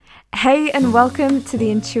Hey, and welcome to the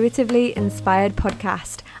Intuitively Inspired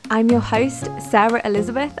podcast. I'm your host, Sarah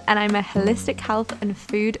Elizabeth, and I'm a holistic health and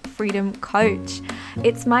food freedom coach.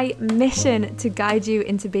 It's my mission to guide you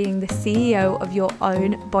into being the CEO of your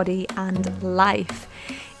own body and life.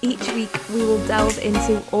 Each week, we will delve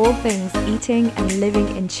into all things eating and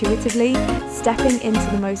living intuitively, stepping into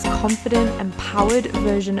the most confident, empowered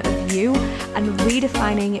version of you, and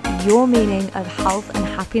redefining your meaning of health and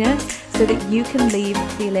happiness so that you can leave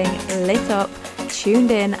feeling lit up, tuned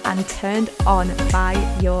in, and turned on by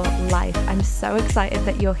your life. I'm so excited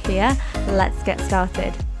that you're here. Let's get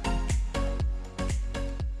started.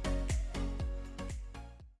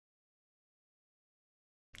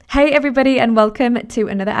 Hey everybody, and welcome to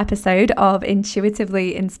another episode of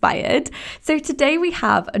Intuitively Inspired. So today we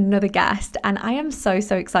have another guest, and I am so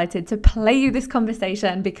excited to play you this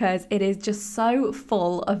conversation because it is just so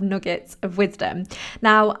full of nuggets of wisdom.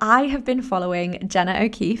 Now, I have been following Jenna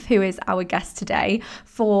O'Keefe, who is our guest today,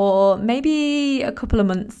 for maybe a couple of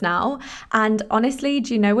months now. And honestly,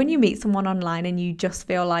 do you know when you meet someone online and you just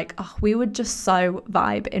feel like, oh, we would just so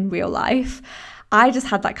vibe in real life? I just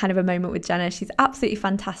had that kind of a moment with Jenna. She's absolutely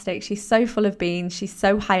fantastic. She's so full of beans. She's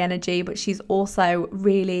so high energy, but she's also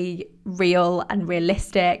really real and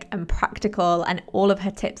realistic and practical, and all of her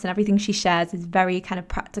tips and everything she shares is very kind of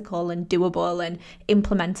practical and doable and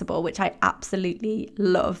implementable, which I absolutely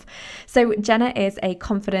love. So Jenna is a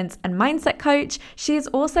confidence and mindset coach. She is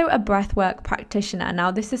also a breathwork practitioner. Now,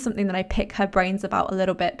 this is something that I pick her brains about a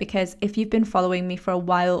little bit because if you've been following me for a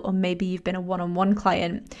while, or maybe you've been a one-on-one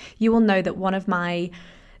client, you will know that one of my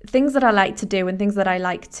things that I like to do and things that I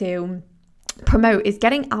like to promote is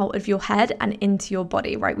getting out of your head and into your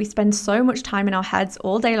body, right? We spend so much time in our heads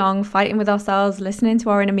all day long, fighting with ourselves, listening to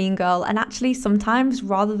our inner mean girl. And actually, sometimes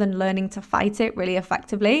rather than learning to fight it really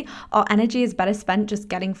effectively, our energy is better spent just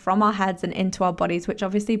getting from our heads and into our bodies, which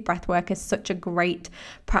obviously breathwork is such a great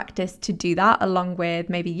practice to do that, along with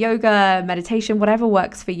maybe yoga, meditation, whatever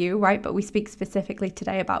works for you, right? But we speak specifically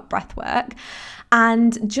today about breathwork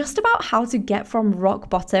and just about how to get from rock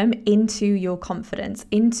bottom into your confidence,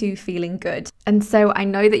 into feeling good. And so I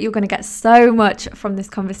know that you're going to get so much from this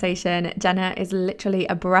conversation. Jenna is literally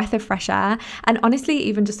a breath of fresh air. And honestly,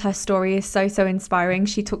 even just her story is so inspiring.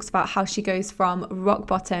 She talks about how she goes from rock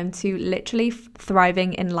bottom to literally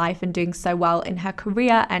thriving in life and doing so well in her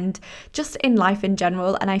career and just in life in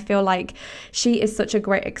general. And I feel like she is such a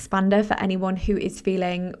great expander for anyone who is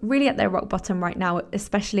feeling really at their rock bottom right now,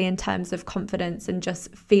 especially in terms of confidence and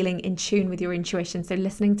just feeling in tune with your intuition. So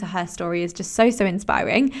listening to her story is just so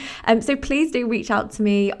inspiring. So please do reach out to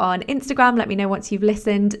me on Instagram. Let me know once you've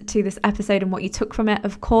listened to this episode and what you took from it.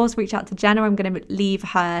 Of course, reach out to Jenna. I'm going to leave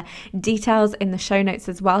her details in the show notes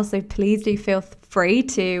as well. So please do feel free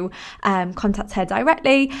to contact her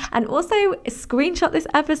directly, and also screenshot this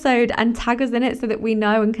episode and tag us in it so that we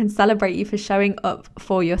know and can celebrate you for showing up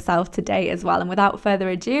for yourself today as well. And without further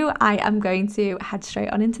ado, I am going to head straight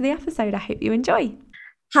on into the episode. I hope you enjoy.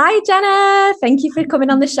 Hi, Jenna. Thank you for coming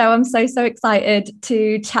on the show. I'm so excited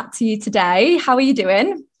to chat to you today. How are you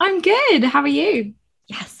doing? I'm good. How are you?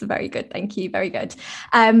 Yes, very good. Thank you. Very good.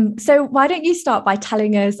 So why don't you start by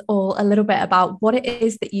telling us all a little bit about what it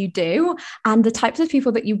is that you do and the types of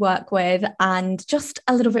people that you work with, and just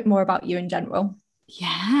a little bit more about you in general.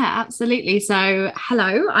 Yeah, absolutely. So,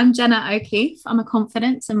 hello, I'm Jenna O'Keefe. I'm a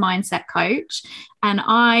confidence and mindset coach, and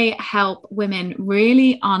I help women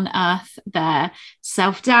really unearth their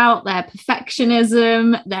self-doubt, their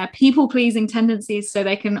perfectionism, their people-pleasing tendencies so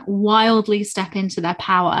they can wildly step into their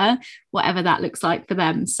power, whatever that looks like for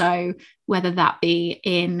them. So, whether that be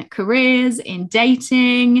in careers, in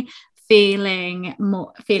dating, feeling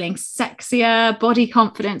sexier, body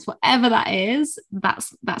confidence, whatever that is,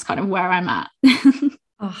 that's kind of where I'm at.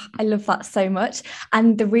 Oh, I love that so much.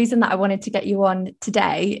 And the reason that I wanted to get you on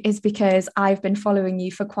today is because I've been following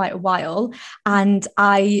you for quite a while, and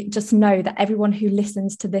I just know that everyone who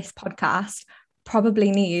listens to this podcast probably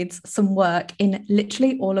needs some work in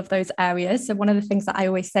literally all of those areas. So one of the things that I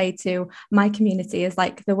always say to my community is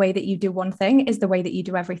like, the way that you do one thing is the way that you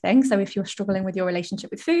do everything. So if you're struggling with your relationship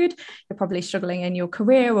with food, you're probably struggling in your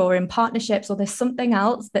career or in partnerships, or there's something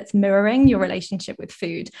else that's mirroring your relationship with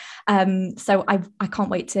food. So I can't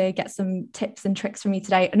wait to get some tips and tricks from you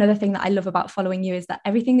today. Another thing that I love about following you is that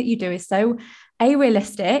everything that you do is so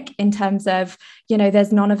realistic in terms of,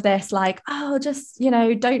 there's none of this like, oh, just,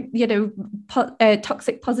 don't,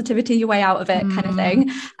 toxic positivity your way out of it kind of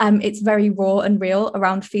thing. It's very raw and real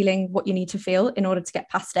around feeling what you need to feel in order to get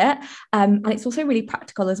past it. And it's also really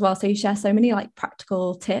practical as well. So you share so many like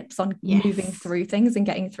practical tips on moving through things and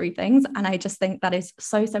getting through things. And I just think that is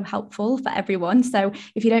so, so helpful for everyone. So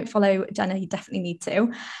if you don't follow Jenna, you definitely need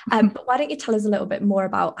to. But why don't you tell us a little bit more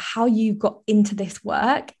about how you got into this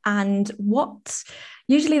work and what,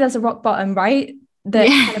 usually there's a rock bottom, right? That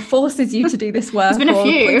kind of forces you to do this work. There's been a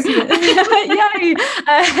few.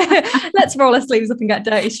 Let's roll our sleeves up and get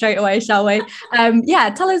dirty straight away, shall we?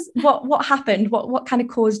 Tell us what happened. What kind of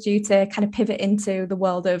caused you to kind of pivot into the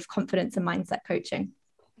world of confidence and mindset coaching?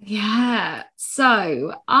 Yeah.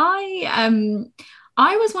 So I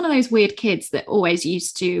was one of those weird kids that always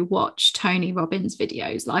used to watch Tony Robbins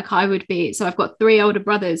videos. Like I've got 3 older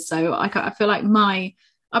brothers, so I feel like my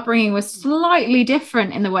upbringing was slightly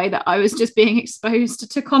different in the way that I was just being exposed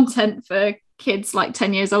to content for kids like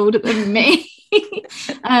 10 years older than me.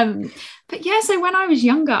 But yeah, so when I was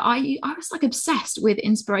younger, I was like obsessed with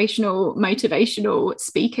inspirational, motivational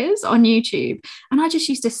speakers on YouTube. And I just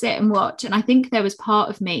used to sit and watch. And I think there was part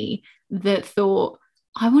of me that thought,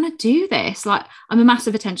 I want to do this. Like, I'm a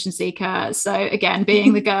massive attention seeker. So again,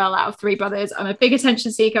 being the girl out of 3 brothers, I'm a big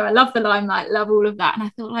attention seeker. I love the limelight, love all of that. And I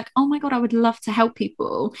thought like, oh my God, I would love to help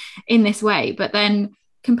people in this way. But then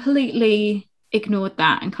completely ignored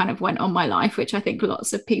that and kind of went on my life, which I think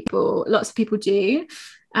lots of people do.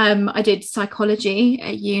 I did psychology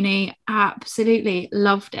at uni, absolutely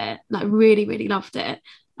loved it, like really, really loved it.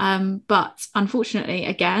 But unfortunately,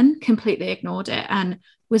 again, completely ignored it and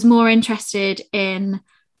was more interested in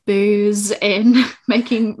booze, in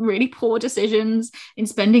making really poor decisions, in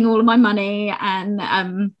spending all of my money,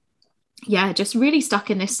 and just really stuck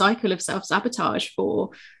in this cycle of self-sabotage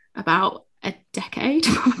for about a decade,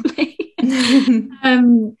 probably.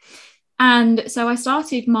 And so I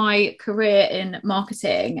started my career in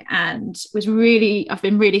marketing and I've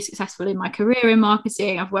been really successful in my career in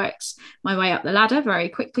marketing. I've worked my way up the ladder very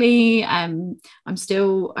quickly. I've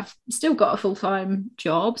still got a full-time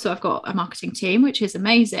job. So I've got a marketing team, which is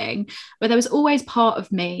amazing. But there was always part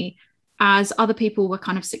of me, as other people were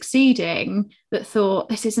kind of succeeding, that thought,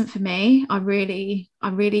 this isn't for me. I really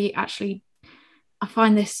actually, I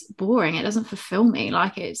find this boring. It doesn't fulfill me.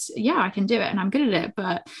 Like I can do it and I'm good at it.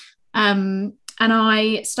 But and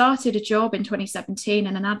I started a job in 2017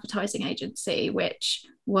 in an advertising agency, which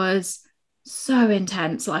was so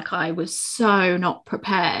intense. Like I was so not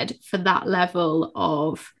prepared for that level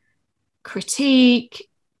of critique,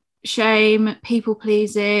 shame, people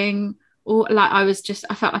pleasing, or like I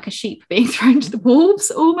felt like a sheep being thrown to the wolves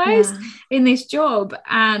almost in this job.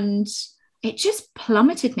 And it just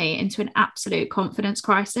plummeted me into an absolute confidence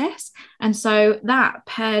crisis. And so that,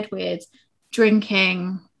 paired with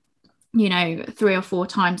drinking, 3 or 4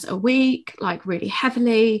 times a week, like really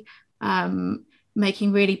heavily,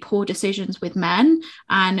 making really poor decisions with men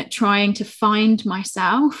and trying to find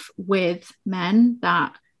myself with men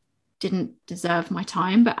that didn't deserve my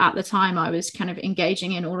time. But at the time I was kind of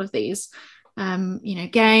engaging in all of these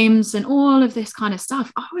games and all of this kind of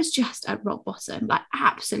stuff. I was just at rock bottom, like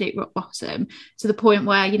absolute rock bottom, to the point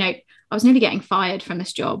where I was nearly getting fired from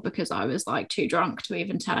this job because I was like too drunk to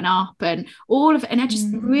even turn up, and I just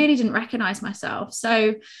really didn't recognize myself.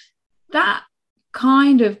 So that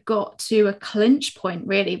kind of got to a clinch point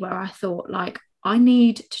really, where I thought like, I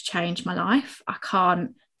need to change my life. I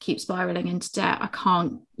can't keep spiraling into debt. I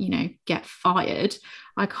can't get fired.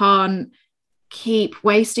 I can't keep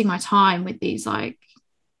wasting my time with these like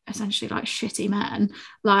essentially like shitty men.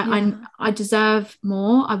 Like I deserve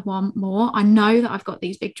more. I want more. I know that I've got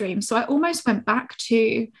these big dreams. So I almost went back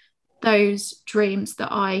to those dreams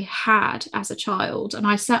that I had as a child, and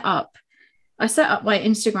I set up my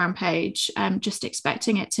Instagram page, just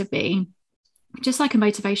expecting it to be just like a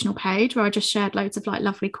motivational page where I just shared loads of like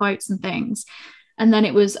lovely quotes and things. And then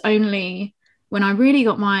it was only when I really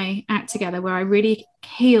got my act together, where I really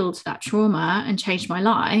healed that trauma and changed my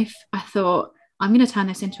life, I thought, I'm going to turn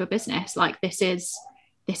this into a business. Like this is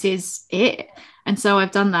it. And so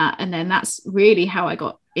I've done that. And then that's really how I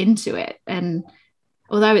got into it. And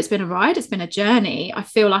although it's been a ride, it's been a journey, I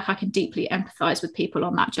feel like I can deeply empathize with people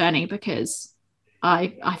on that journey because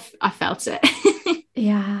I felt it.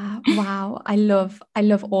 Yeah. Wow. I love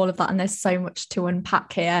all of that. And there's so much to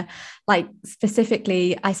unpack here. Like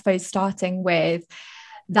specifically, I suppose, starting with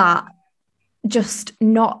that just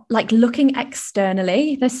not like looking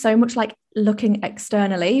externally. There's so much like looking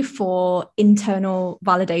externally for internal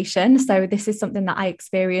validation. So this is something that I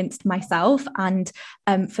experienced myself, and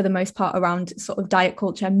for the most part around sort of diet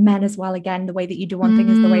culture, men as well. Again, the way that you do one thing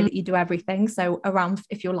is the way that you do everything. So around,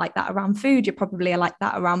 if you're like that around food, you're probably like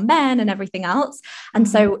that around men and everything else. And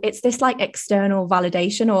so it's this like external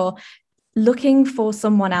validation, or looking for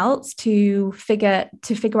someone else to figure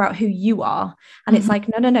out who you are. And it's like,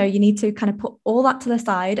 no, you need to kind of put all that to the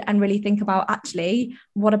side and really think about, actually,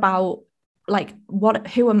 what about like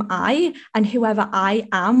who am I? And whoever I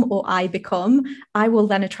am or I become, I will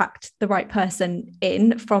then attract the right person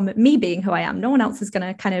in from me being who I am. No one else is going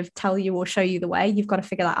to kind of tell you or show you the way. You've got to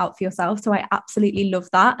figure that out for yourself. So I absolutely love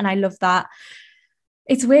that. And I love that.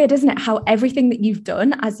 It's weird, isn't it, how everything that you've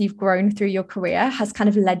done as you've grown through your career has kind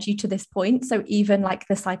of led you to this point. So even like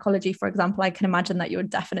the psychology, for example, I can imagine that you're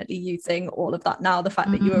definitely using all of that now, the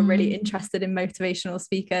fact that you were really interested in motivational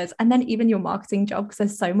speakers, and then even your marketing job, because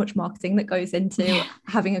there's so much marketing that goes into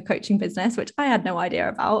having a coaching business, which I had no idea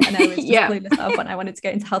about. And I was just clueless up when I wanted to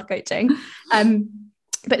get into health coaching.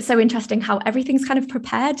 But it's so interesting how everything's kind of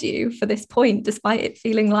prepared you for this point, despite it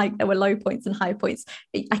feeling like there were low points and high points.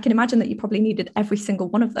 I can imagine that you probably needed every single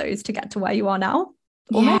one of those to get to where you are now.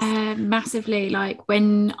 Almost. Yeah, massively. Like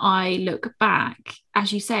when I look back,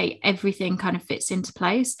 as you say, everything kind of fits into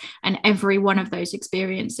place, and every one of those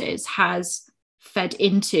experiences has fed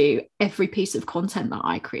into every piece of content that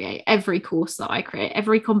I create, every course that I create,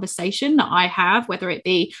 every conversation that I have, whether it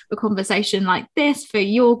be a conversation like this for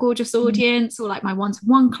your gorgeous audience or like my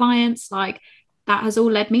one-to-one clients, like that has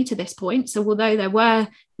all led me to this point. So although there were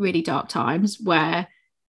really dark times where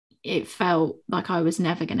it felt like I was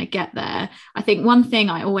never going to get there, I think one thing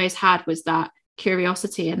I always had was that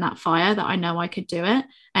curiosity and that fire that I know I could do it.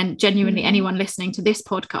 And genuinely, anyone listening to this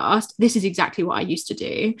podcast, this is exactly what I used to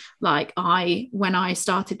do. Like when I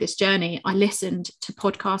started this journey, I listened to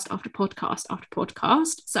podcast after podcast after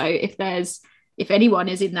podcast. So if anyone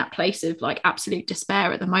is in that place of like absolute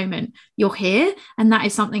despair at the moment, you're here, and that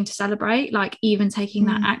is something to celebrate. Like even taking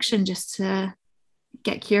that action just to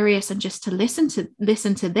get curious and just to listen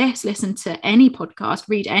to any podcast,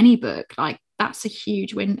 read any book, like that's a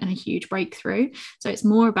huge win and a huge breakthrough. So it's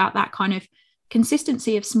more about that kind of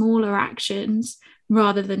consistency of smaller actions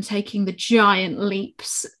rather than taking the giant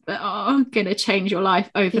leaps that are going to change your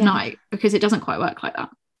life overnight, because it doesn't quite work like that.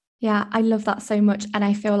 Yeah, I love that so much. And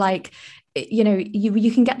I feel like, you know, you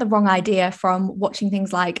can get the wrong idea from watching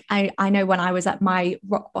things like, I know when I was at my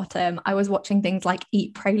rock bottom, I was watching things like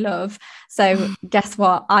Eat, Pray, Love. So guess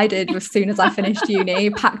what I did as soon as I finished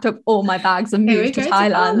uni, packed up all my bags and moved to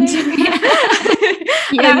Thailand.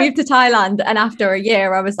 And I moved to Thailand, and after a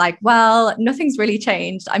year I was like, well, nothing's really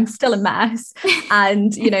changed. I'm still a mess.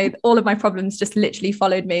 And you know, all of my problems just literally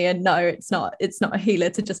followed me. And no, it's not a healer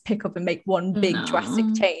to just pick up and make one big drastic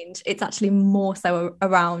change. It's actually more so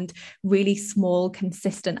around really small,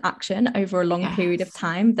 consistent action over a long period of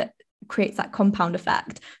time that creates that compound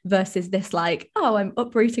effect, versus this like, oh, I'm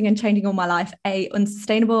uprooting and changing all my life. A,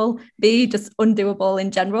 unsustainable. B, just undoable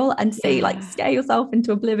in general. And C, like scare yourself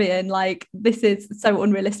into oblivion. Like this is so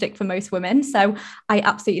unrealistic for most women. So I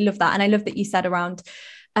absolutely love that. And I love that you said around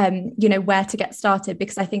you know, where to get started,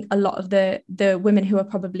 because I think a lot of the women who are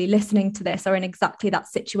probably listening to this are in exactly that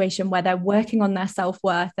situation where they're working on their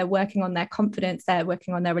self-worth, they're working on their confidence, they're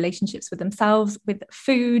working on their relationships with themselves, with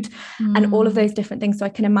food, and all of those different things. So I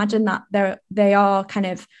can imagine that they are kind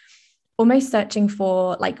of almost searching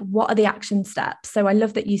for like, what are the action steps? So I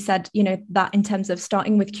love that you said, you know, that in terms of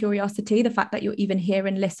starting with curiosity, the fact that you're even here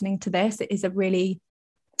and listening to this, it is really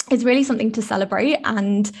something to celebrate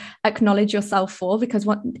and acknowledge yourself for, because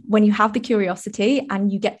when you have the curiosity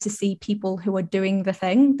and you get to see people who are doing the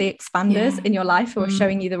thing, the expanders in your life who are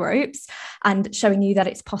showing you the ropes and showing you that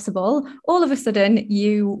it's possible, all of a sudden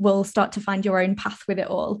you will start to find your own path with it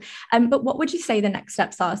all. But what would you say the next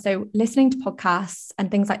steps are? So listening to podcasts and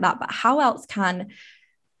things like that, but how else can,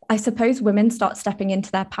 I suppose, women start stepping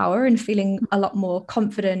into their power and feeling a lot more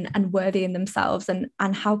confident and worthy in themselves? And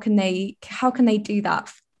how can they do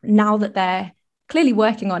that now that they're clearly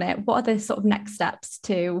working on it? What are the sort of next steps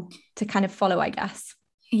to kind of follow, I guess?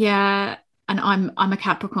 Yeah. And I'm a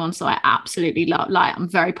Capricorn, so I absolutely love, like, I'm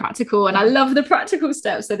very practical and I love the practical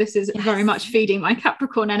steps. So this is very much feeding my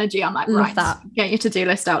Capricorn energy. I'm like, right, get your to-do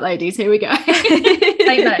list out, ladies. Here we go.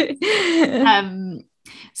 Take notes.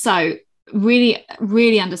 So really,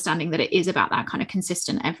 really understanding that it is about that kind of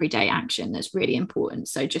consistent everyday action that's really important.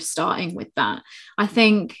 So just starting with that. I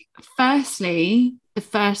think firstly, the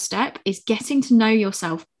first step is getting to know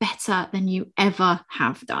yourself better than you ever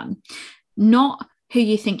have done. Not who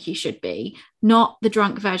you think you should be, not the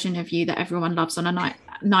drunk version of you that everyone loves on a night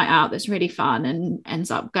out that's really fun and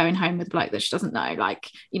ends up going home with a bloke that she doesn't know. Like,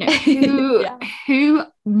 you know, who Yeah. who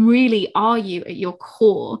really are you at your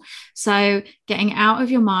core? So getting out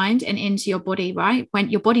of your mind and into your body, right? When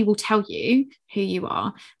your body will tell you who you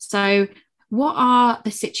are. So what are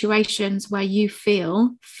the situations where you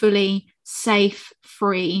feel fully safe,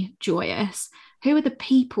 free, joyous? Who are the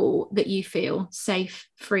people that you feel safe,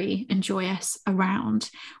 free, and joyous around?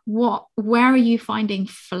 Where are you finding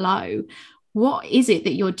flow? What is it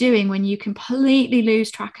that you're doing when you completely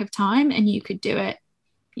lose track of time and you could do it,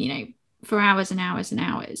 you know, for hours and hours and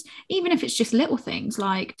hours? Even if it's just little things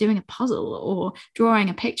like doing a puzzle or drawing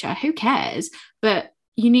a picture, who cares? But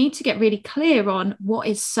you need to get really clear on what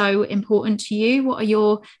is so important to you. What are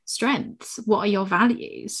your strengths? What are your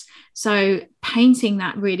values? So painting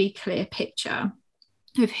that really clear picture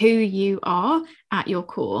of who you are at your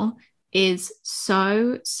core is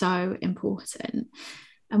so, so important.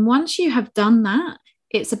 And once you have done that,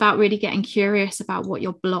 it's about really getting curious about what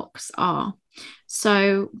your blocks are.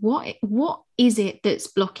 So what is it that's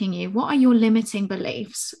blocking you? What are your limiting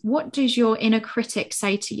beliefs? What does your inner critic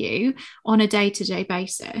say to you on a day-to-day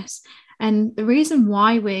basis? And the reason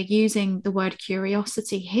why we're using the word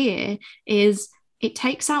curiosity here is it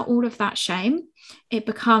takes out all of that shame. It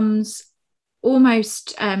becomes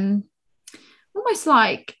almost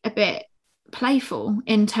like a bit playful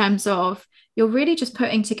in terms of you're really just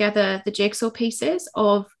putting together the jigsaw pieces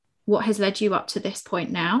of what has led you up to this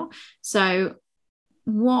point now. So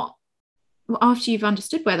what, after you've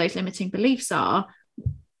understood where those limiting beliefs are,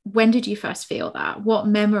 when did you first feel that? What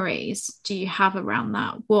memories do you have around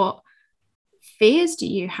that? What fears do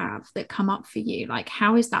you have that come up for you? Like,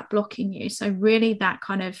 how is that blocking you? So really that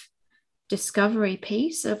kind of discovery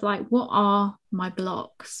piece of like, what are my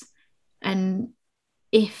blocks? And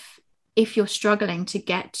if you're struggling to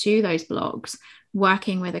get to those blocks,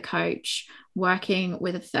 working with a coach, working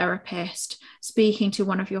with a therapist, speaking to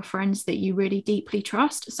one of your friends that you really deeply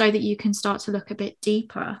trust so that you can start to look a bit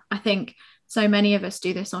deeper. I think so many of us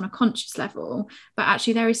do this on a conscious level, but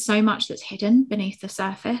actually there is so much that's hidden beneath the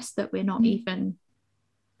surface that we're not even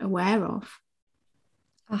aware of.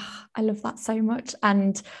 Oh, I love that so much.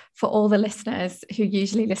 And for all the listeners who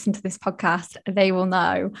usually listen to this podcast, they will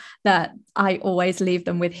know that I always leave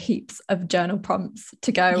them with heaps of journal prompts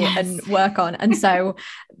to go and work on. And so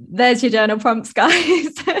there's your journal prompts, guys.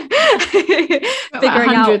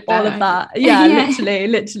 Figuring out all of that. Yeah,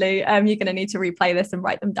 literally. You're going to need to replay this and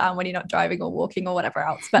write them down when you're not driving or walking or whatever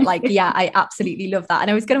else. But like, yeah, I absolutely love that. And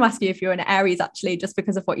I was going to ask you if you're an Aries, actually, just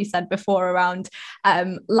because of what you said before around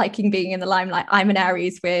liking being in the limelight. I'm an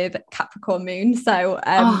Aries with Capricorn moon, so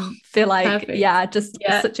feel like perfect.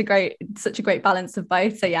 Such a great balance of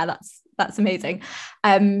both. So yeah, that's amazing.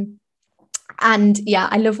 And yeah,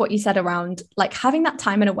 I love what you said around like having that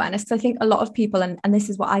time and awareness, because I think a lot of people, and this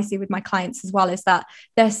is what I see with my clients as well, is that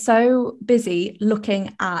they're so busy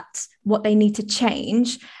looking at what they need to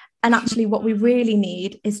change. And actually what we really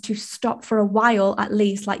need is to stop for a while, at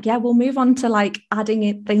least. Like, yeah, we'll move on to like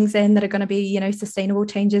adding things in that are going to be, sustainable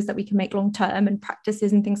changes that we can make long term and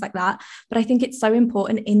practices and things like that. But I think it's so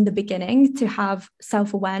important in the beginning to have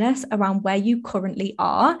self-awareness around where you currently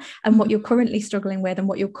are and what you're currently struggling with and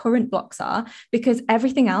what your current blocks are, because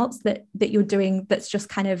everything else that you're doing that's just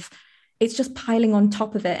kind of, it's just piling on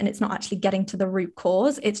top of it, and it's not actually getting to the root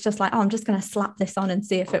cause. It's just like, oh, I'm just going to slap this on and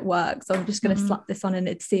see if it works, or I'm just going to slap this on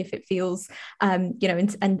and see if it feels, and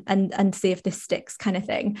see if this sticks, kind of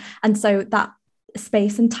thing. And so that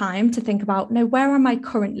space and time to think about, no, where am I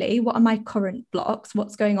currently? What are my current blocks?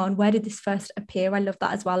 What's going on? Where did this first appear? I love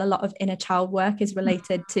that as well. A lot of inner child work is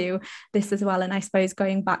related to this as well. And I suppose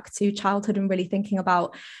going back to childhood and really thinking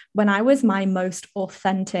about when I was my most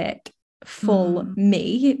authentic, full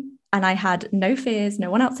me, and I had no fears, no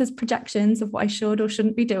one else's projections of what I should or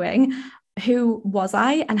shouldn't be doing. Who was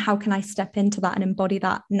I, and how can I step into that and embody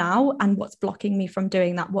that now? And what's blocking me from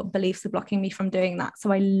doing that? What beliefs are blocking me from doing that?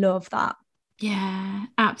 So I love that. Yeah,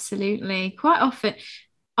 absolutely. Quite often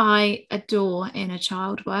I adore inner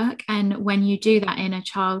child work. And when you do that inner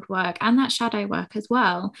child work and that shadow work as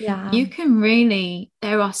well, you can really,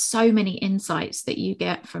 there are so many insights that you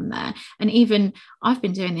get from there. And even I've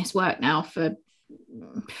been doing this work now for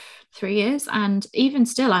 3 years, and even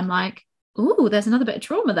still I'm like, oh, there's another bit of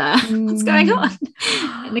trauma there. What's going on?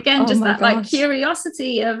 And again, just that like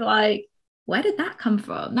curiosity of like, where did that come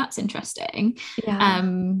from? That's interesting.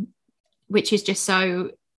 Which is just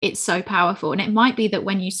so, it's so powerful. And it might be that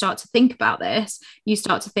when you start to think about this, you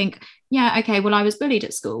start to think, yeah, okay, well, I was bullied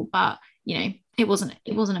at school, but it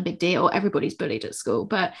wasn't a big deal. Everybody's bullied at school,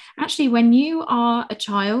 but actually when you are a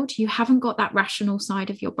child, you haven't got that rational side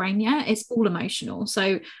of your brain yet. It's all emotional.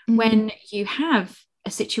 So when you have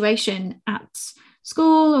a situation at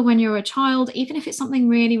school, or when you're a child, even if it's something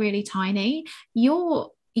really, really tiny,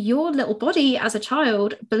 your little body as a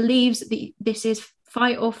child believes that this is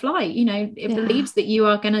fight or flight. It believes that you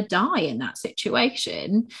are going to die in that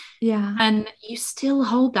situation. Yeah. And you still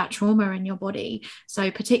hold that trauma in your body. So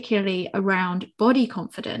particularly around body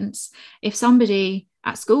confidence, if somebody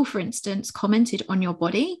at school, for instance, commented on your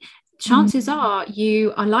body, chances are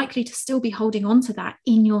you are likely to still be holding on to that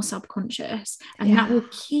in your subconscious, and that will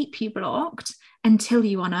keep you blocked until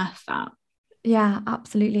you unearth that. Yeah,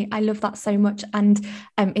 absolutely. I love that so much. And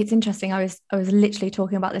it's interesting. I was literally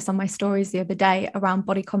talking about this on my stories the other day around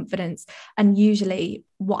body confidence. And usually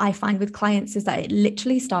what I find with clients is that it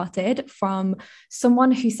literally started from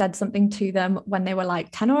someone who said something to them when they were like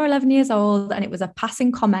 10 or 11 years old, and it was a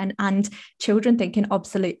passing comment, and children think in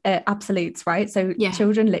absolutes, right? So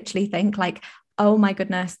children literally think like, oh my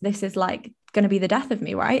goodness, this is like going to be the death of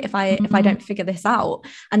me, right? If I don't figure this out.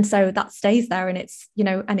 And so that stays there, and it's,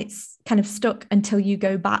 and it's kind of stuck until you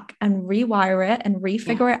go back and rewire it and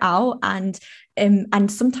refigure it out.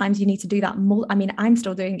 And sometimes you need to do that more. I mean, I'm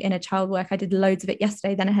still doing inner child work. I did loads of it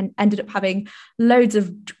yesterday. Then I ended up having loads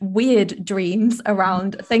of weird dreams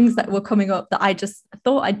around things that were coming up that I just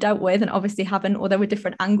thought I dealt with, and obviously haven't, or there were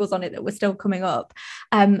different angles on it that were still coming up.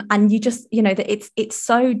 And you just, that it's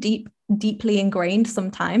so deeply ingrained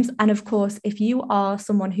sometimes. And of course, if you are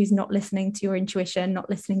someone who's not listening to your intuition, not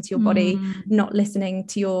listening to your body, not listening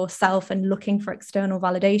to yourself and looking for external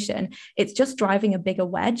validation, it's just driving a bigger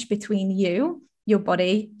wedge between you, your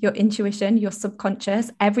body, your intuition, your subconscious,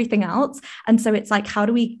 everything else. And so it's like, how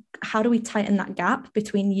do we tighten that gap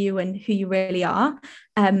between you and who you really are,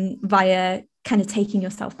 via kind of taking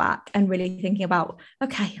yourself back and really thinking about,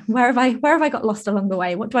 okay, where have I got lost along the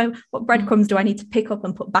way? What breadcrumbs do I need to pick up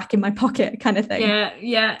and put back in my pocket, kind of thing.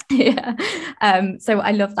 Yeah. So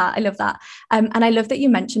I love that. And I love that you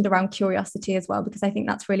mentioned around curiosity as well, because I think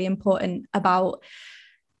that's really important about,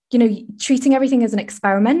 treating everything as an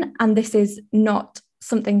experiment. And this is not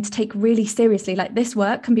something to take really seriously. Like, this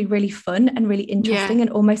work can be really fun and really interesting and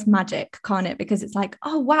almost magic, can't it? Because it's like,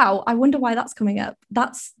 oh wow, I wonder why that's coming up.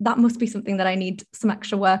 That must be something that I need some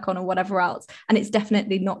extra work on, or whatever else. And it's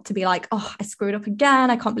definitely not to be like, oh, I screwed up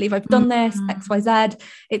again, I can't believe I've done this, XYZ.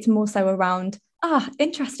 It's more so around,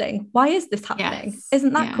 interesting, why is this happening?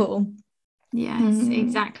 Isn't that cool? Yes,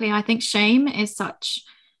 exactly. I think shame is such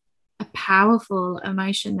a powerful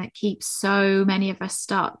emotion that keeps so many of us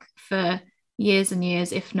stuck for years and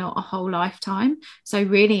years, if not a whole lifetime. So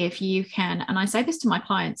really, if you can, and I say this to my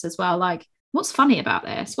clients as well, like, what's funny about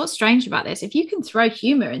this? What's strange about this? If you can throw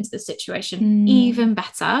humor into the situation, even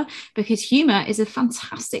better, because humor is a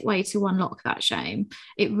fantastic way to unlock that shame.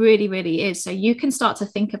 It really, really is. So you can start to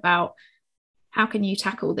think about, how can you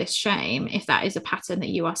tackle this shame if that is a pattern that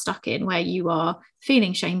you are stuck in, where you are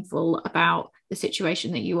feeling shameful about the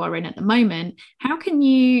situation that you are in at the moment? How can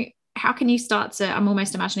you start to, I'm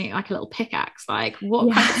almost imagining it like a little pickaxe, like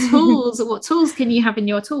what tools can you have in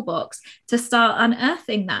your toolbox to start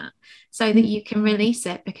unearthing that, so that you can release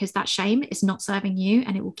it, because that shame is not serving you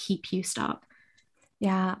and it will keep you stuck.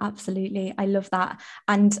 Yeah, absolutely. I love that.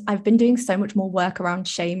 And I've been doing so much more work around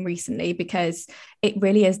shame recently, because it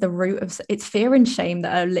really is the root of, it's fear and shame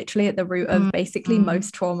that are literally at the root of basically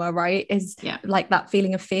most trauma, right? Is like that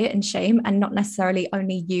feeling of fear and shame, and not necessarily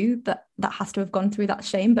only you that has to have gone through that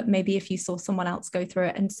shame, but maybe if you saw someone else go through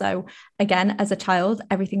it. And so again, as a child,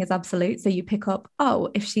 everything is absolute. So you pick up, oh,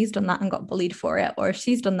 if she's done that and got bullied for it, or if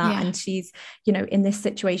she's done that and she's, in this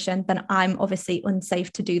situation, then I'm obviously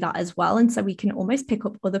unsafe to do that as well. And so we can almost pick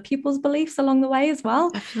up other people's beliefs along the way as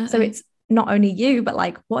well. Definitely. So it's not only you, but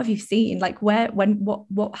like, what have you seen? Like, what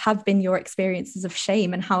have been your experiences of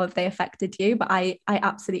shame, and how have they affected you? But I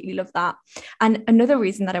absolutely love that. And another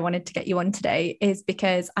reason that I wanted to get you on today is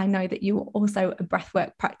because I know that you are also a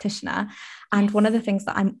breathwork practitioner. And one of the things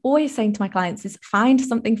that I'm always saying to my clients is, find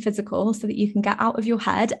something physical so that you can get out of your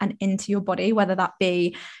head and into your body, whether that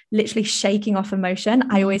be literally shaking off emotion.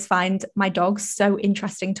 I always find my dog so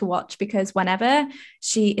interesting to watch, because whenever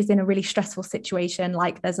she is in a really stressful situation,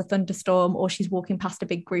 like there's a thunderstorm or she's walking past a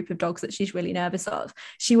big group of dogs that she's really nervous of,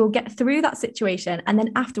 she will get through that situation, and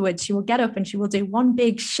then afterwards she will get up and she will do one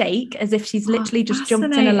big shake as if she's literally just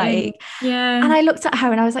jumped in a lake. And I looked at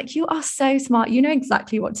her and I was like, you are so smart, you know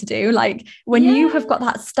exactly what to do. Like, when you have got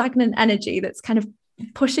that stagnant energy that's kind of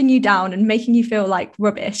pushing you down and making you feel like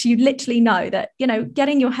rubbish, you literally know that,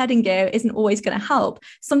 getting your head in gear isn't always going to help.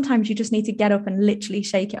 Sometimes you just need to get up and literally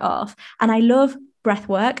shake it off. And I love breath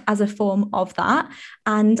work as a form of that.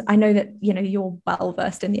 And I know that, you know, you're well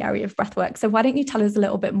versed in the area of breath work. So why don't you tell us a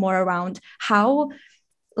little bit more around how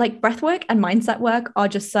like breath work and mindset work are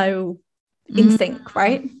just so in sync,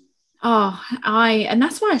 right? And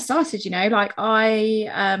that's why I started, you know, like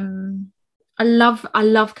I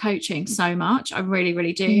love coaching so much. I really,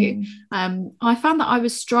 really do. I found that I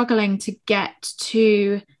was struggling to get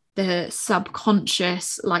to the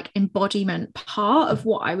subconscious, like embodiment part of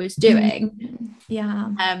what I was doing.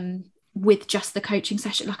 Yeah. With just the coaching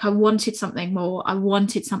session. Like I wanted something more. I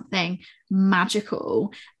wanted something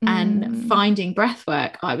magical. And finding breath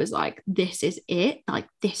work, I was like, this is it. Like,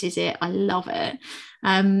 this is it. I love it.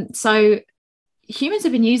 So humans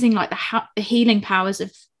have been using like the healing powers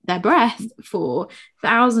of their breath for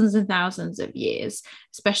thousands and thousands of years,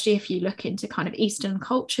 especially if you look into kind of Eastern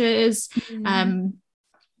cultures.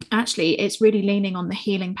 Actually, it's really leaning on the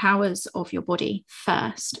healing powers of your body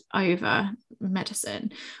first over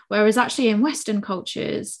medicine. Whereas actually in Western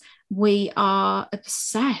cultures, we are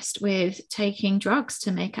obsessed with taking drugs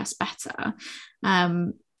to make us better.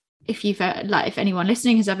 If anyone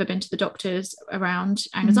listening has ever been to the doctors around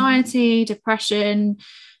anxiety, depression,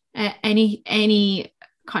 any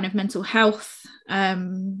kind of mental health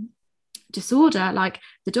disorder, like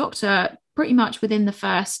the doctor pretty much within the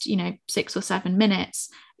first 6 or 7 minutes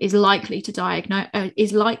is likely to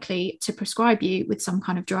prescribe you with some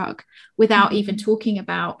kind of drug without even talking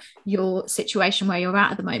about your situation where you're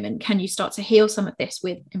at the moment. Can you start to heal some of this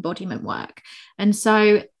with embodiment work? And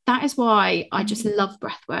so that is why I just love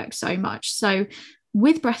breath work so much. So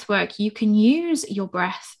with breath work, you can use your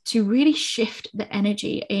breath to really shift the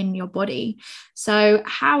energy in your body. So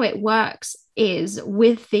how it works is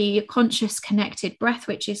with the conscious connected breath,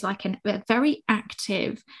 which is like a very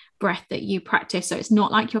active breath that you practice. So it's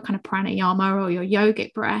not like your kind of pranayama or your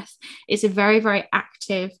yogic breath. It's a very, very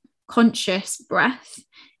active, conscious breath.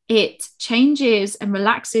 It changes and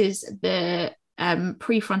relaxes the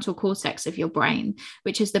prefrontal cortex of your brain,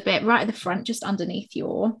 which is the bit right at the front, just underneath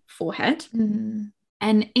your forehead.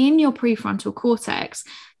 And in your prefrontal cortex,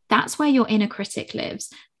 that's where your inner critic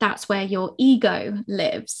lives. That's where your ego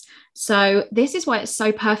lives. So this is why it's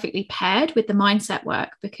so perfectly paired with the mindset work,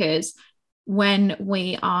 because when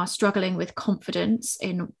we are struggling with confidence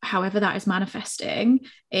in however that is manifesting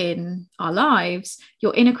in our lives,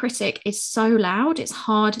 your inner critic is so loud, it's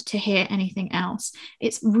hard to hear anything else.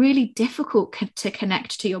 It's really difficult to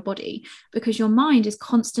connect to your body because your mind is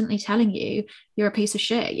constantly telling you you're a piece of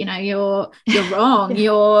shit, you're wrong,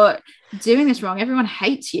 you're doing this wrong, everyone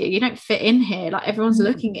hates you, you don't fit in here, like everyone's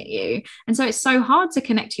looking at you. And so it's so hard to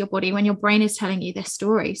connect to your body when your brain is telling you this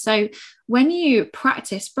story. So when you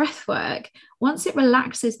practice breath work, once it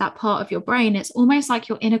relaxes that part of your brain, it's almost like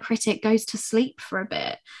your inner critic goes to sleep for a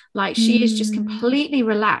bit. Like she is just completely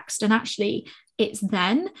relaxed. And actually, it's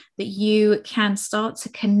then that you can start to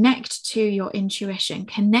connect to your intuition,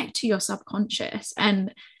 connect to your subconscious.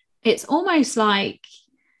 And it's almost like,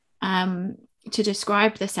 to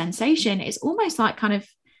describe the sensation, it's almost like kind of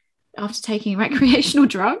after taking recreational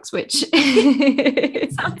drugs, which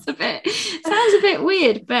sounds a bit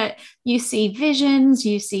weird, but you see visions,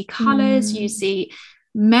 you see colors, you see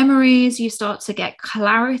memories, you start to get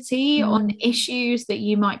clarity on issues that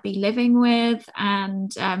you might be living with.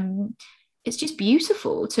 And it's just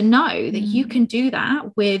beautiful to know that you can do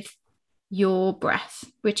that with your breath,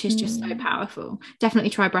 which is just so powerful.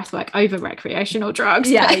 Definitely try breath work over recreational drugs.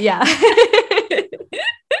 Yeah.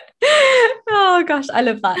 Oh gosh, I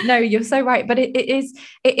love that. No, you're so right. But it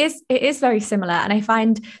is very similar. And I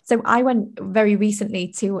find, so I went very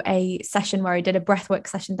recently to a session where I did a breathwork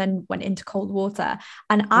session, then went into cold water.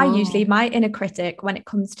 And I usually, my inner critic when it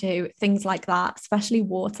comes to things like that, especially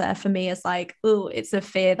water, for me is like, oh, it's a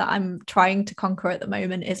fear that I'm trying to conquer at the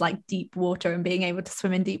moment, is like deep water and being able to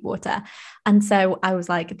swim in deep water. And so I was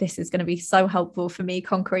like, this is going to be so helpful for me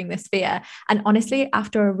conquering this fear. And honestly,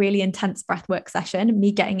 after a really intense breathwork session,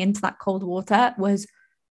 me getting into that cold water was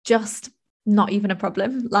just not even a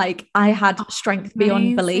problem. Like I had strength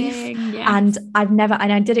beyond belief. Yes. And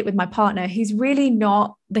I did it with my partner. He's really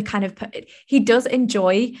not the kind of, he does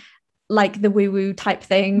enjoy like the woo-woo type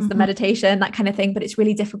things, the meditation, that kind of thing. But it's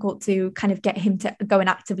really difficult to kind of get him to go and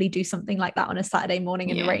actively do something like that on a Saturday morning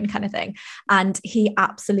in the rain kind of thing. And he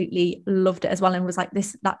absolutely loved it as well. And was like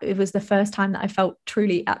that it was the first time that I felt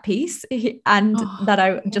truly at peace and that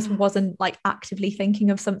I just wasn't like actively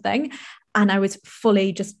thinking of something. And I was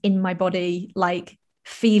fully just in my body, like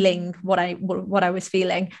feeling what I was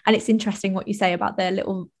feeling. And it's interesting what you say about the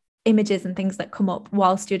little images and things that come up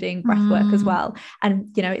whilst you're doing breath work as well.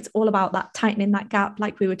 And it's all about that tightening that gap,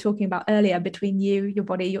 like we were talking about earlier, between you, your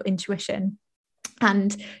body, your intuition,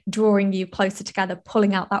 and drawing you closer together,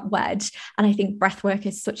 pulling out that wedge. And I think breath work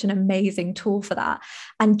is such an amazing tool for that.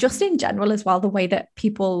 And just in general as well, the way that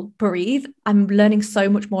people breathe, I'm learning so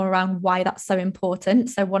much more around why that's so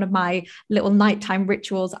important. So one of my little nighttime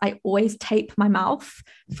rituals, I always tape my mouth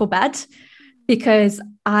for bed, because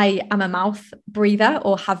I am a mouth breather,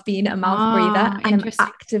 or have been a mouth breather, and I'm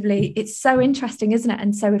actively, it's so interesting, isn't it?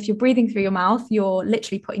 And so if you're breathing through your mouth, you're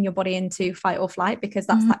literally putting your body into fight or flight, because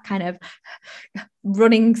that's that kind of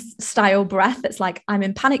running style breath that's like, I'm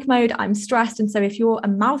in panic mode, I'm stressed. And so if you're a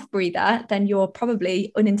mouth breather, then you're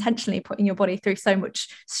probably unintentionally putting your body through so much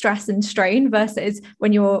stress and strain, versus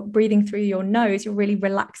when you're breathing through your nose, you're really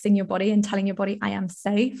relaxing your body and telling your body, I am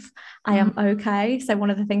safe, I am okay. So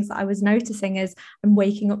one of the things that I was noticing is I'm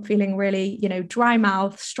waking up feeling really, dry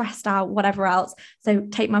mouth, stressed out, whatever else. So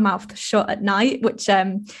tape my mouth shut at night, which,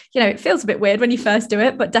 it feels a bit weird when you first do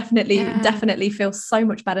it, but definitely feels so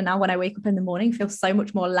much better now when I wake up in the morning, feel so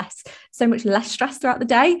much less stress throughout the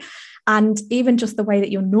day. And even just the way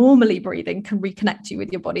that you're normally breathing can reconnect you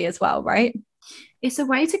with your body as well, right? It's a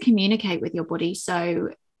way to communicate with your body. So,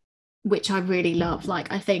 which I really love.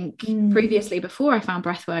 Like, I think previously, before I found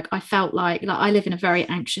breathwork, I felt like I live in a very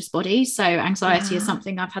anxious body. So anxiety is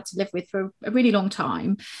something I've had to live with for a really long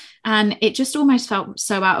time. And it just almost felt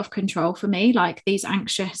so out of control for me. Like, these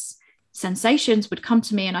anxious sensations would come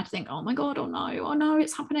to me and I'd think, oh my God, oh no,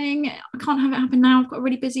 it's happening. I can't have it happen now. I've got a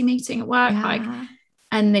really busy meeting at work.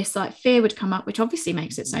 And this fear would come up, which obviously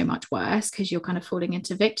makes it so much worse because you're kind of falling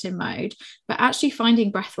into victim mode. But actually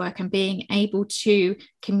finding breath work and being able to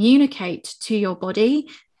communicate to your body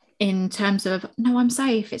in terms of, no, I'm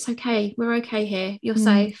safe. It's okay. We're okay here. You're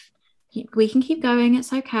safe. We can keep going.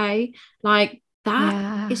 It's okay. Like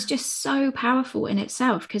that is just so powerful in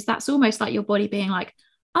itself, because that's almost like your body being like,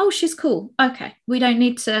 oh, she's cool. Okay. We don't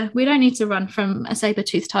need to run from a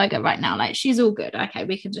saber-toothed tiger right now. Like, she's all good. Okay.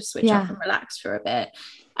 We can just switch off and relax for a bit.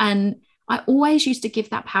 And I always used to give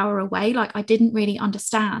that power away. Like, I didn't really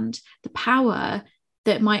understand the power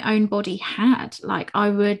that my own body had. Like, I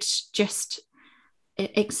would just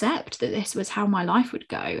accept that this was how my life would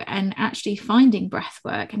go, and actually finding breath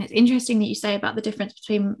work. And it's interesting that you say about the difference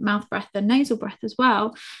between mouth breath and nasal breath as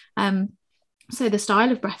well. So the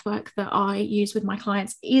style of breath work that I use with my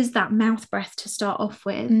clients is that mouth breath to start off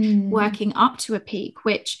with, working up to a peak,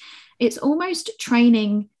 which it's almost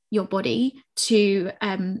training your body to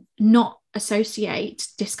not associate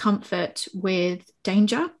discomfort with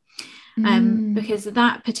danger. Because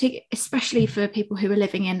that particular, especially for people who are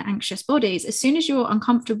living in anxious bodies, as soon as you're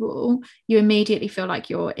uncomfortable, you immediately feel like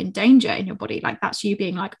you're in danger in your body. Like, that's you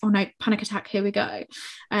being like, oh no, panic attack, here we go.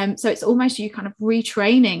 So it's almost you kind of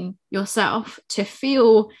retraining yourself to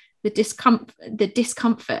feel the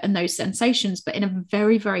discomfort and those sensations, but in a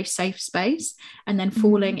very, very safe space, and then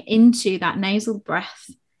falling into that nasal breath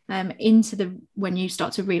when you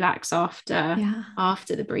start to relax after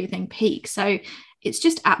the breathing peak. So it's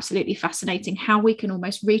just absolutely fascinating how we can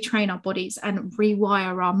almost retrain our bodies and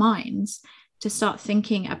rewire our minds to start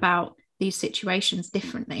thinking about these situations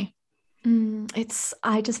differently.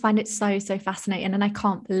 I just find it so fascinating, and I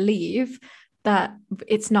can't believe that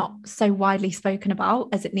it's not so widely spoken about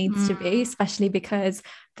as it needs to be, especially because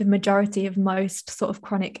the majority of most sort of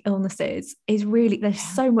chronic illnesses is really, there's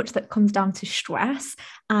so much that comes down to stress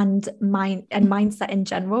and mindset in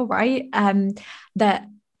general, right? That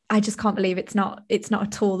I just can't believe it's not a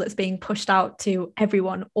tool that's being pushed out to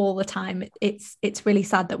everyone all the time. It's really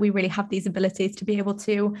sad that we really have these abilities to be able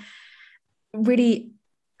to really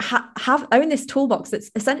own this toolbox that's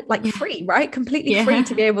essentially like free, right? Completely free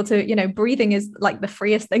to be able to, breathing is like the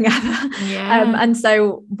freest thing ever. And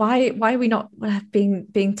so why are we not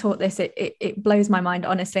being taught this? It blows my mind,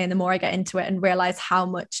 honestly. And the more I get into it and realize how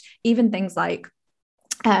much even things like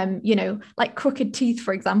like crooked teeth,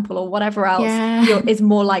 for example, or whatever else is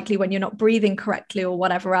more likely when you're not breathing correctly or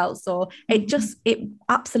whatever else, or it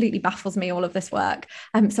absolutely baffles me, all of this work.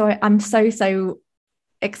 So I'm so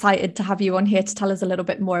excited to have you on here to tell us a little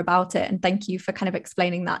bit more about it, and thank you for kind of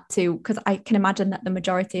explaining that too, because I can imagine that the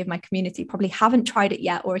majority of my community probably haven't tried it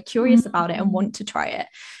yet or are curious about it and want to try it.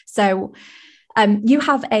 So you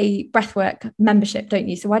have a breathwork membership, don't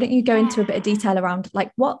you? So why don't you go into a bit of detail around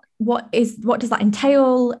like what does that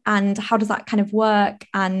entail, and how does that kind of work,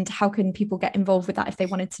 and how can people get involved with that if they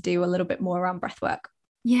wanted to do a little bit more around breathwork?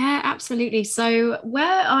 Yeah, absolutely. So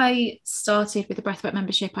where I started with the breathwork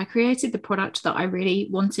membership, I created the product that I really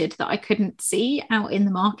wanted that I couldn't see out in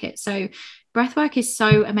the market. So breathwork is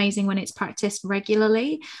so amazing when it's practiced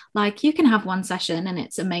regularly. Like, you can have one session and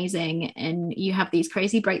it's amazing and you have these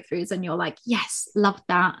crazy breakthroughs and you're like, yes, love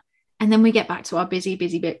that. And then we get back to our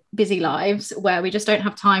busy lives where we just don't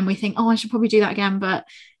have time. We think, oh, I should probably do that again, but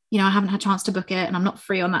I haven't had a chance to book it and I'm not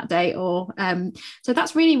free on that day. Or so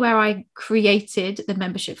that's really where I created the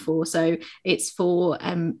membership for. So it's for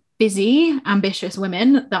busy, ambitious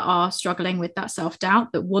women that are struggling with that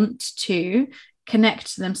self-doubt, that want to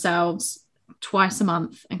connect to themselves twice a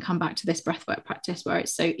month and come back to this breathwork practice where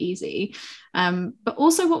it's so easy. But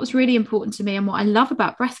also what was really important to me and what I love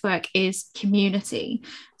about breathwork is community.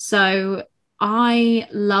 So I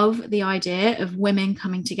love the idea of women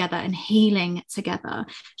coming together and healing together,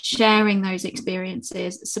 sharing those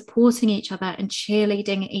experiences, supporting each other and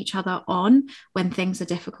cheerleading each other on when things are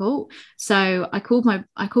difficult. So I called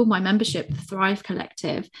my membership the Thrive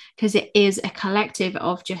Collective, because it is a collective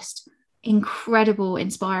of just incredible,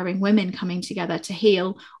 inspiring women coming together to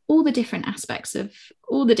heal all the different aspects of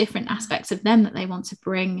them that they want to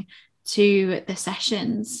bring to the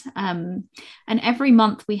sessions. And every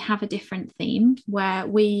month we have a different theme where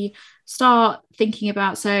we start thinking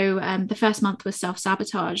about, so the first month was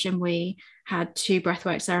self-sabotage, and we had 2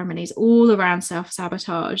 breathwork ceremonies all around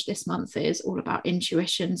self-sabotage. This month is all about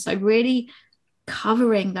intuition. So really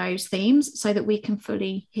covering those themes so that we can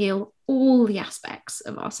fully heal all the aspects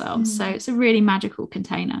of ourselves. So it's a really magical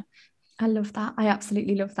container. I love that. I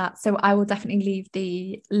absolutely love that. So I will definitely leave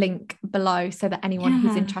the link below so that anyone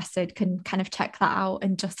who's interested can kind of check that out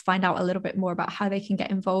and just find out a little bit more about how they can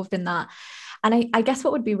get involved in that. And I guess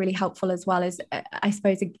what would be really helpful as well is, I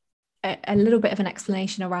suppose, a little bit of an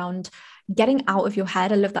explanation around getting out of your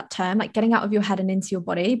head. I love that term, like getting out of your head and into your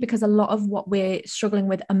body, because a lot of what we're struggling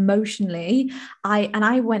with emotionally,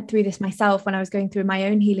 I went through this myself when I was going through my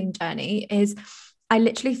own healing journey, is I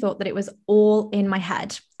literally thought that it was all in my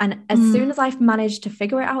head. And as soon as I've managed to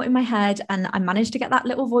figure it out in my head and I managed to get that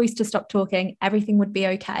little voice to stop talking, everything would be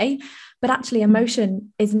okay. But actually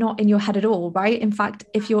emotion is not in your head at all, right? In fact,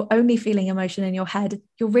 if you're only feeling emotion in your head,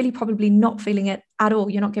 you're really probably not feeling it at all.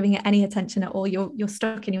 You're not giving it any attention at all. You're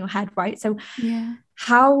stuck in your head, right? So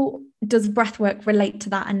how does breathwork relate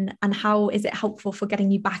to that? And how is it helpful for getting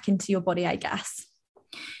you back into your body, I guess?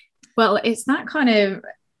 Well, it's that kind of,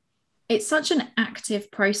 it's such an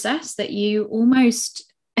active process that you almost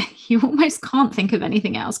can't think of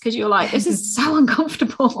anything else, because you're like, this is so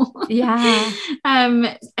uncomfortable.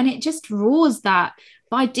 And it just draws that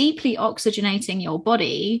by deeply oxygenating your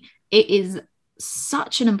body. It is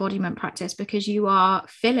such an embodiment practice, because you are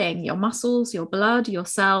filling your muscles, your blood, your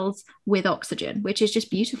cells with oxygen, which is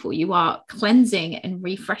just beautiful. You are cleansing and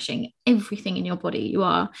refreshing everything in your body. You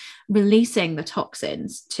are releasing the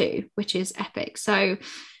toxins too, which is epic. So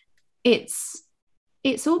it's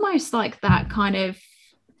almost like that kind of,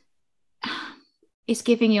 it's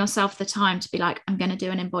giving yourself the time to be like, I'm going to do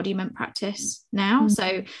an embodiment practice now.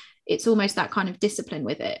 So it's almost that kind of discipline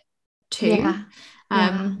with it too.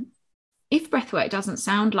 If breathwork doesn't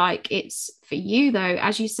sound like it's for you, though,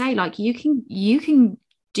 as you say, like you can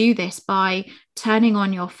do this by turning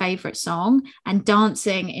on your favorite song and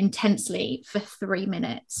dancing intensely for 3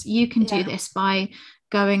 minutes. You can do this by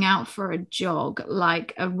going out for a jog,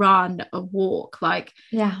 like a run, a walk, like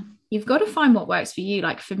you've got to find what works for you.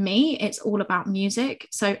 Like for me, it's all about music.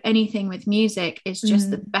 So anything with music is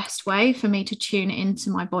just the best way for me to tune into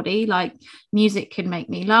my body. Like music can make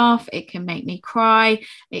me laugh, it can make me cry,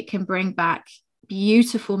 it can bring back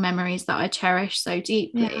beautiful memories that I cherish so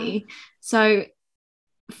deeply. So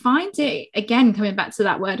find it, again, coming back to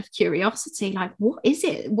that word of curiosity, like what is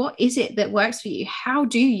it that works for you? How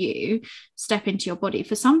do you step into your body?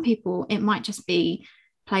 For some people it might just be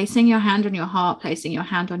placing your hand on your heart, placing your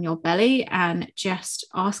hand on your belly, and just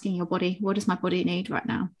asking your body, what does my body need right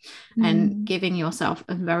now? And giving yourself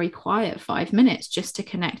a very quiet 5 minutes just to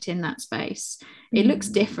connect in that space. It looks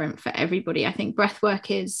different for everybody. I think breathwork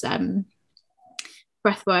is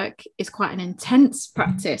quite an intense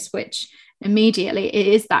practice, which immediately it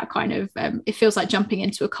is that kind of it feels like jumping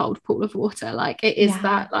into a cold pool of water. Like it is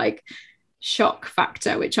that like shock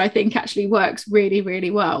factor, which I think actually works really, really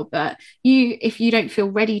well. But if you don't feel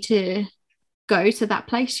ready to go to that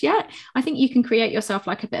place yet, I think you can create yourself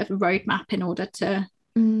like a bit of a roadmap in order to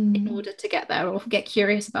get there, or get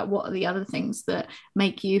curious about what are the other things that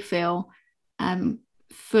make you feel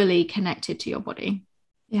fully connected to your body.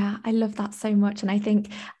 Yeah, I love that so much. And I think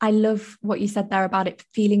I love what you said there about it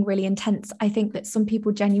feeling really intense. I think that some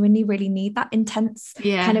people genuinely really need that intense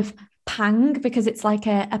kind of pang, because it's like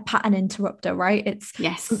a pattern interrupter, right? It's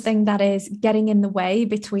something that is getting in the way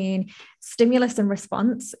between stimulus and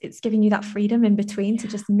response. It's giving you that freedom in between to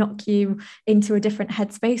just knock you into a different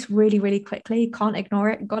headspace really, really quickly. Can't ignore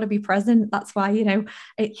it, got to be present. That's why, you know,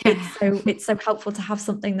 it's so helpful to have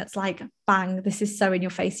something that's like, bang, this is so in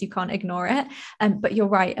your face, you can't ignore it. But you're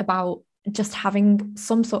right about just having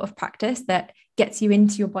some sort of practice that gets you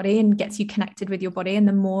into your body and gets you connected with your body. And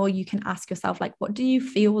the more you can ask yourself, like, what do you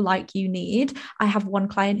feel like you need? I have one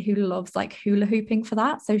client who loves like hula hooping for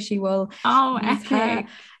that. So she will use her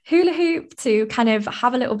hula hoop to kind of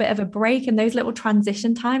have a little bit of a break in those little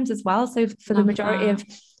transition times as well. So for the majority of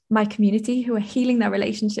my community who are healing their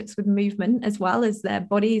relationships with movement as well as their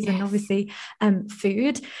bodies and obviously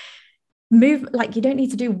food, move, like, you don't need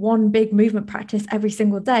to do one big movement practice every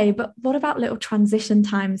single day, but what about little transition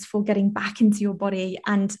times for getting back into your body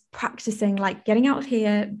and practicing, like getting out of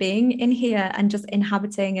here, being in here, and just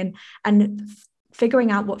inhabiting and figuring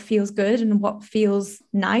out what feels good and what feels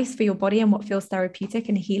nice for your body and what feels therapeutic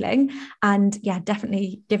and healing. And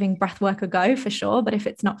definitely giving breath work a go for sure, but if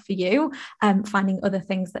it's not for you, finding other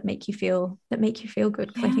things that make you feel good,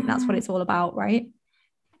 because I think that's what it's all about, right?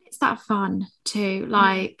 It's that fun too.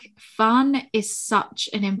 Like, fun is such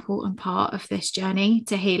an important part of this journey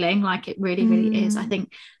to healing. Like, it really, really is. I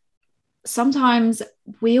think sometimes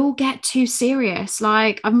we all get too serious.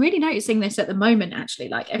 Like, I'm really noticing this at the moment, actually.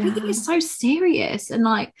 Like, everything is so serious. And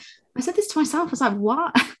like, I said this to myself, I was like,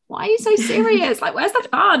 what? Why are you so serious? Like, where's the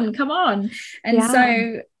fun? Come on. And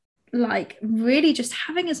so, like, really just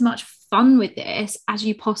having as much fun with this as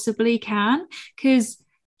you possibly can, because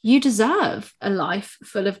you deserve a life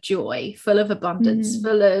full of joy, full of abundance,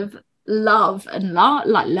 full of love and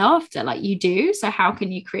like laughter, like you do. So how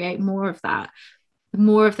can you create more of that,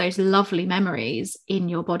 more of those lovely memories in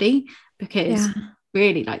your body? Because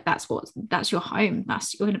really, like, that's your home.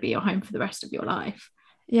 That's going to be your home for the rest of your life.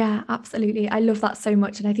 Yeah, absolutely. I love that so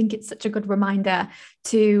much. And I think it's such a good reminder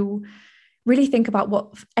to really think about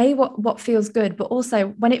what feels good, but also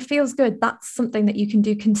when it feels good, that's something that you can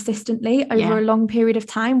do consistently over a long period of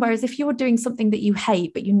time. Whereas if you're doing something that you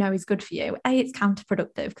hate, but you know is good for you, it's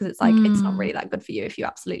counterproductive, because it's like, it's not really that good for you if you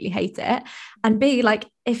absolutely hate it. And B, like,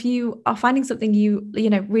 if you are finding something you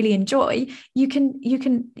really enjoy, you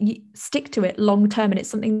can stick to it long term, and it's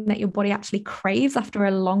something that your body actually craves after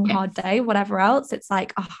a long hard day, whatever else. It's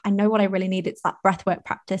like, oh, I know what I really need. It's that breathwork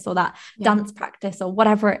practice or that dance practice or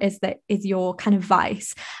whatever it is that is your kind of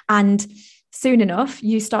vice. And soon enough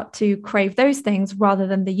you start to crave those things rather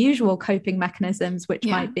than the usual coping mechanisms, which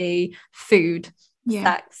might be food,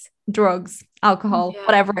 sex, drugs, alcohol,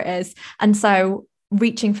 whatever it is. And so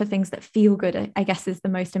reaching for things that feel good, I guess, is the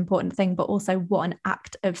most important thing, but also what an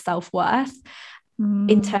act of self-worth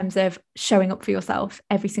in terms of showing up for yourself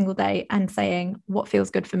every single day and saying, what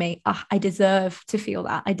feels good for me? I deserve to feel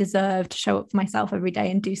that. I deserve to show up for myself every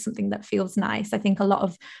day and do something that feels nice. I think a lot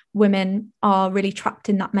of women are really trapped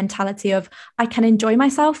in that mentality of, I can enjoy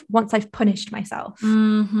myself once I've punished myself.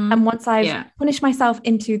 And once I've punished myself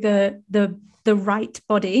into the right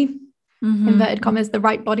body, inverted commas, the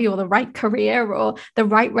right body or the right career or the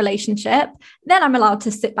right relationship, then I'm allowed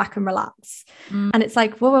to sit back and relax. And it's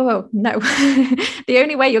like, whoa, no. The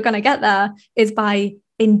only way you're going to get there is by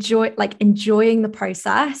enjoying the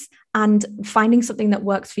process and finding something that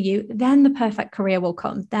works for you. Then the perfect career will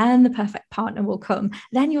come. Then the perfect partner will come.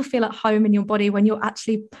 Then you'll feel at home in your body when you're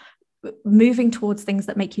actually moving towards things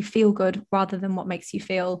that make you feel good rather than what makes you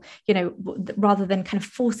feel, rather than kind of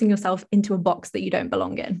forcing yourself into a box that you don't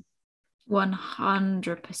belong in.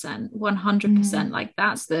 100%. Like,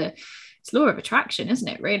 it's law of attraction, isn't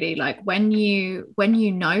it, really? Like, when you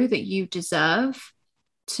know that you deserve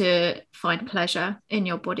to find pleasure in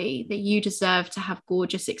your body, that you deserve to have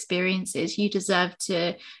gorgeous experiences, you deserve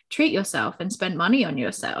to treat yourself and spend money on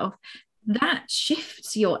yourself, that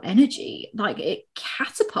shifts your energy. Like, it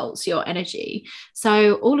catapults your energy.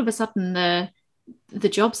 So all of a sudden the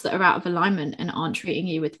jobs that are out of alignment and aren't treating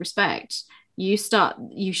you with respect, you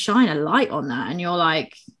shine a light on that, and you're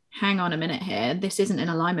like, hang on a minute here, this isn't in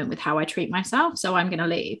alignment with how I treat myself, so I'm going to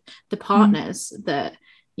leave. The partners that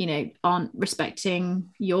aren't respecting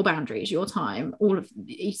your boundaries, your time, all of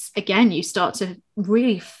these, again, you start to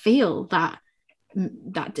really feel that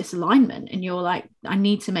disalignment, and you're like, I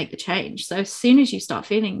need to make the change. So as soon as you start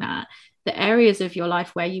feeling that, the areas of your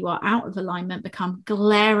life where you are out of alignment become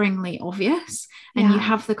glaringly obvious, and you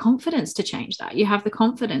have the confidence to change that. You have the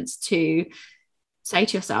confidence to say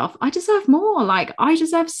to yourself, I deserve more. Like, I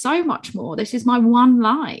deserve so much more. This is my one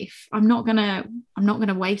life. I'm not gonna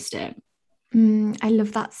waste it. I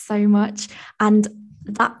love that so much. And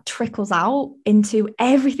that trickles out into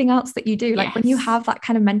everything else that you do. Like when you have that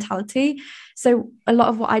kind of mentality. So a lot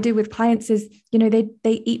of what I do with clients is,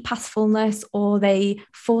 they eat past fullness, or they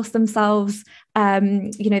force themselves,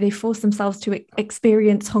 they force themselves to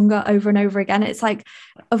experience hunger over and over again. It's like,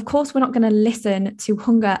 of course, we're not going to listen to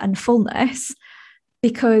hunger and fullness,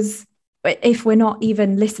 because if we're not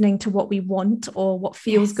even listening to what we want or what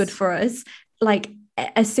feels good for us, like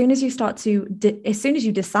as soon as you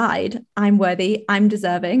decide I'm worthy, I'm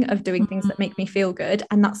deserving of doing things that make me feel good,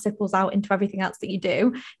 and that sipples out into everything else that you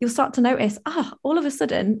do, you'll start to notice, all of a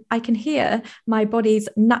sudden I can hear my body's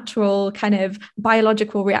natural kind of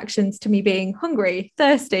biological reactions to me being hungry,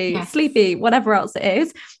 thirsty, sleepy, whatever else it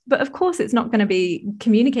is. But of course, it's not going to be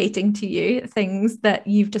communicating to you things that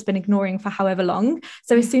you've just been ignoring for however long.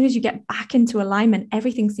 So as soon as you get back into alignment,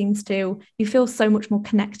 you feel so much more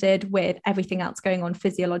connected with everything else going on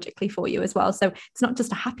physiologically for you as well. So it's not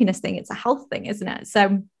just a happiness thing, it's a health thing, isn't it?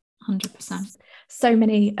 So 100%. So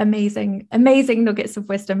many amazing nuggets of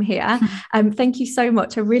wisdom here. Thank you so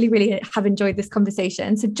much. I really, really have enjoyed this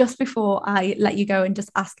conversation. So just before I let you go and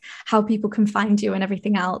just ask how people can find you and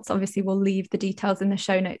everything else, obviously we'll leave the details in the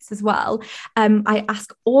show notes as well. I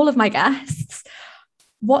ask all of my guests,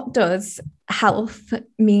 what does health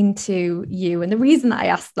mean to you? And the reason that I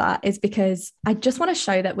ask that is because I just want to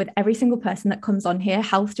show that with every single person that comes on here,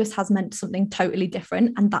 health just has meant something totally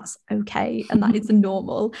different, and that's okay. And that is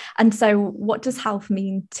normal. And so what does health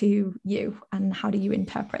mean to you, and how do you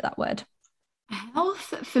interpret that word?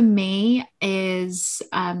 Health for me is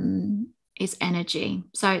energy.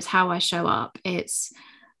 So it's how I show up.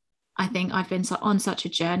 I think I've been on such a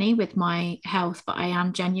journey with my health, but I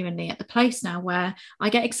am genuinely at the place now where I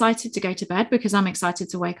get excited to go to bed because I'm excited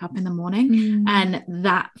to wake up in the morning. And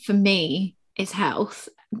that for me is health.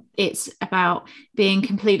 It's about being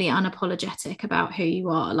completely unapologetic about who you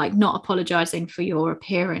are, like not apologizing for your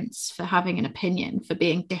appearance, for having an opinion, for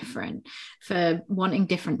being different, for wanting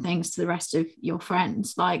different things to the rest of your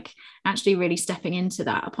friends, like actually really stepping into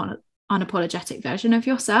that upon unapologetic version of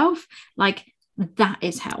yourself. Like that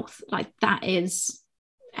is health. Like that is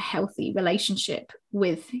a healthy relationship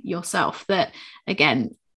with yourself. That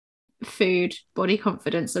again, food, body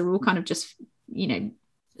confidence are all kind of just,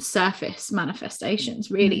 surface manifestations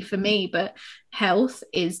really for me, but health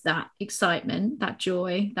is that excitement, that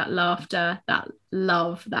joy, that laughter, that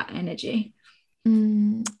love, that energy.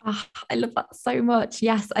 I love that so much.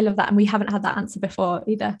 Yes, I love that. And we haven't had that answer before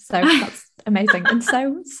either. So that's amazing. And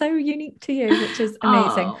so unique to you, which is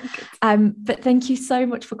amazing. But thank you so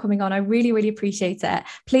much for coming on. I really, really appreciate it.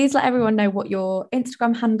 Please let everyone know what your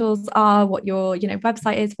Instagram handles are, what your,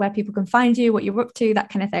 website is, where people can find you, what you're up to, that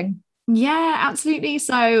kind of thing. Yeah, absolutely.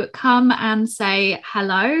 So come and say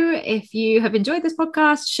hello. If you have enjoyed this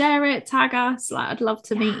podcast, share it, tag us. Like, I'd love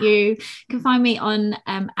to meet you. You can find me on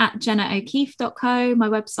at jennaokeefe.co. My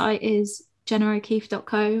website is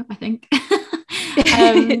jennaokeefe.co, I think.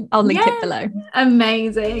 I'll link it below.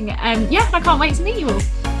 Amazing. I can't wait to meet you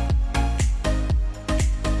all.